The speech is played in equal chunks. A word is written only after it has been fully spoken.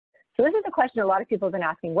So this is a question a lot of people have been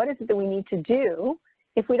asking. What is it that we need to do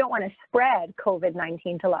if we don't want to spread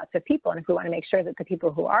COVID-19 to lots of people, and if we want to make sure that the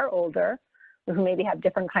people who are older, or who maybe have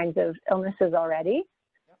different kinds of illnesses already,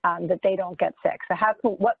 that they don't get sick? So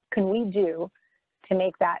what can we do to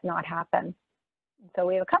make that not happen? So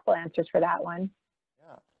we have a couple answers for that one.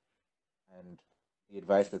 Yeah, and the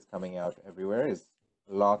advice that's coming out everywhere is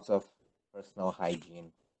lots of personal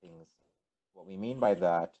hygiene things. What we mean by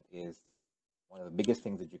that is one of the biggest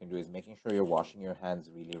things that you can do is making sure you're washing your hands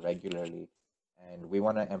really regularly. And we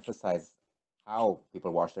want to emphasize how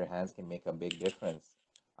people wash their hands can make a big difference.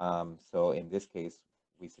 So in this case,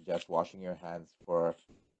 we suggest washing your hands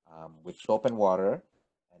with soap and water,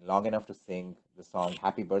 and long enough to sing the song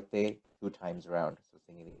Happy Birthday 2 times around. So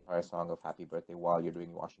singing the entire song of Happy Birthday while you're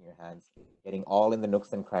doing washing your hands, getting all in the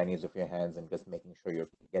nooks and crannies of your hands, and just making sure you're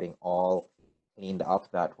getting all cleaned up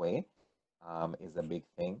that way is a big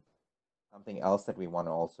thing. Something else that we want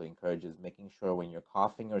to also encourage is making sure when you're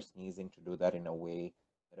coughing or sneezing to do that in a way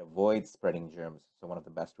that avoids spreading germs. So one of the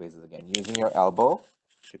best ways is, again, using your elbow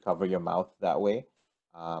to cover your mouth that way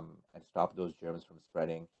and stop those germs from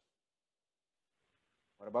spreading.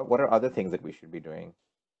 What are other things that we should be doing?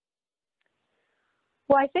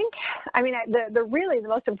 Well, I mean, the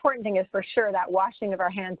most important thing is for sure that washing of our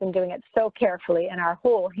hands and doing it so carefully in our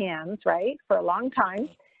whole hands, right, for a long time.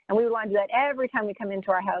 And we want to do that every time we come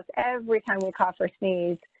into our house, every time we cough or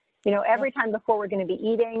sneeze, every time before we're going to be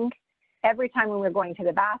eating, every time when we're going to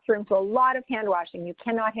the bathroom. So a lot of hand washing. You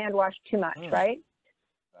cannot hand wash too much, right?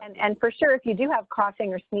 And for sure, if you do have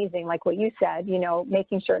coughing or sneezing, like what you said,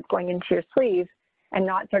 making sure it's going into your sleeve and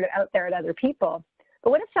not sort of out there at other people. But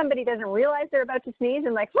what if somebody doesn't realize they're about to sneeze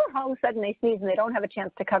and all of a sudden they sneeze and they don't have a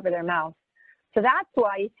chance to cover their mouth? So that's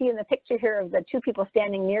why you see in the picture here of the two people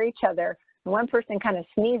standing near each other, and one person kind of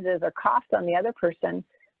sneezes or coughs on the other person.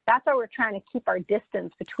 That's why we're trying to keep our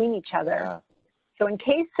distance between each other. Yeah. So in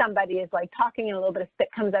case somebody is talking and a little bit of spit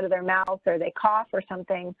comes out of their mouth or they cough or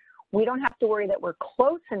something, we don't have to worry that we're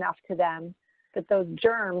close enough to them that those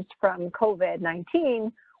germs from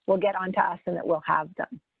COVID-19 will get onto us and that we'll have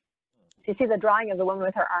them. So you see the drawing of the woman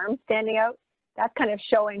with her arms standing out? That's kind of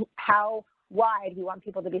showing how wide we want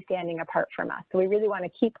people to be standing apart from us. So we really want to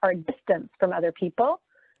keep our distance from other people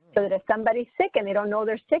so that if somebody's sick and they don't know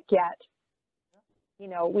they're sick yet,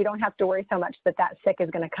 we don't have to worry so much that sick is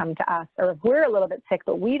going to come to us. Or if we're a little bit sick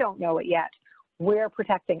but we don't know it yet, we're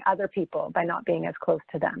protecting other people by not being as close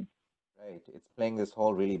to them. Right. It's playing this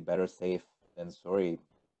whole really better safe than sorry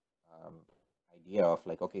idea of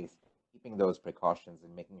okay, keeping those precautions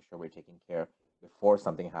and making sure we're taking care before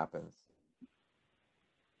something happens.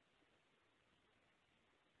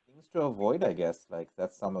 Things to avoid, I guess,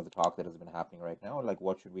 that's some of the talk that has been happening right now.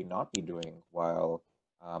 What should we not be doing while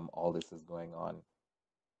all this is going on?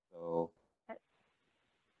 So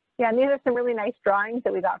yeah, and these are some really nice drawings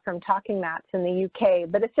that we got from Talking Mats in the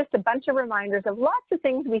UK, but it's just a bunch of reminders of lots of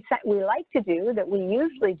things we like to do that we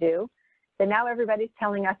usually do that now everybody's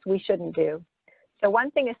telling us we shouldn't do. So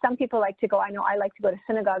one thing is some people like to go, I know I like to go to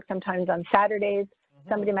synagogue sometimes on Saturdays.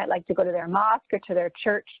 Somebody might like to go to their mosque or to their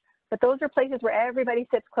church, but those are places where everybody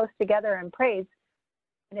sits close together and prays.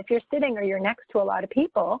 And if you're sitting or you're next to a lot of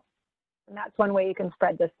people, then that's one way you can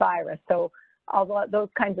spread this virus. So although those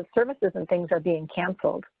kinds of services and things are being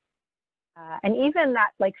canceled. And even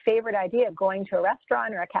that favorite idea of going to a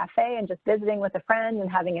restaurant or a cafe and just visiting with a friend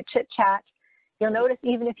and having a chit chat, you'll notice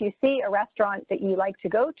even if you see a restaurant that you like to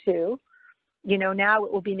go to, now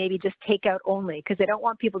it will be maybe just takeout only because they don't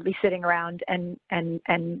want people to be sitting around and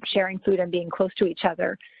sharing food and being close to each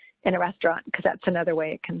other in a restaurant because that's another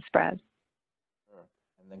way it can spread. Sure.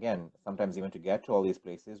 And again, sometimes even to get to all these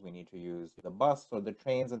places, we need to use the bus or the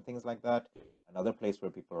trains and things like that. Another place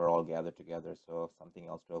where people are all gathered together, so something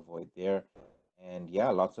else to avoid there. And yeah,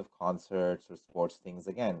 lots of concerts or sports things.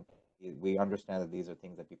 Again, we understand that these are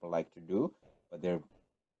things that people like to do, but they're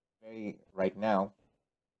right now,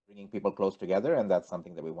 bringing people close together, and that's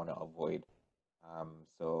something that we want to avoid.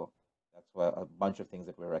 So that's why a bunch of things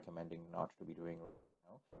that we're recommending not to be doing right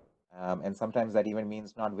now. And sometimes that even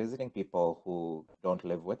means not visiting people who don't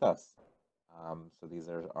live with us. So these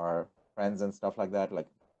are our friends and stuff like that.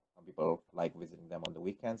 Some people like visiting them on the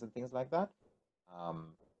weekends and things like that.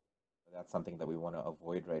 But that's something that we want to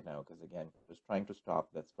avoid right now because, again, just trying to stop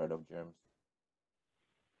that spread of germs.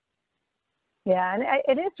 Yeah, and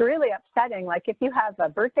it is really upsetting. If you have a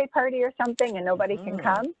birthday party or something and nobody can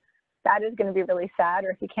come, that is going to be really sad.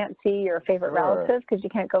 Or if you can't see your favorite relative because you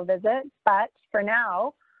can't go visit. But for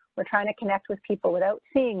now, we're trying to connect with people without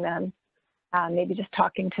seeing them, maybe just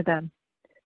talking to them.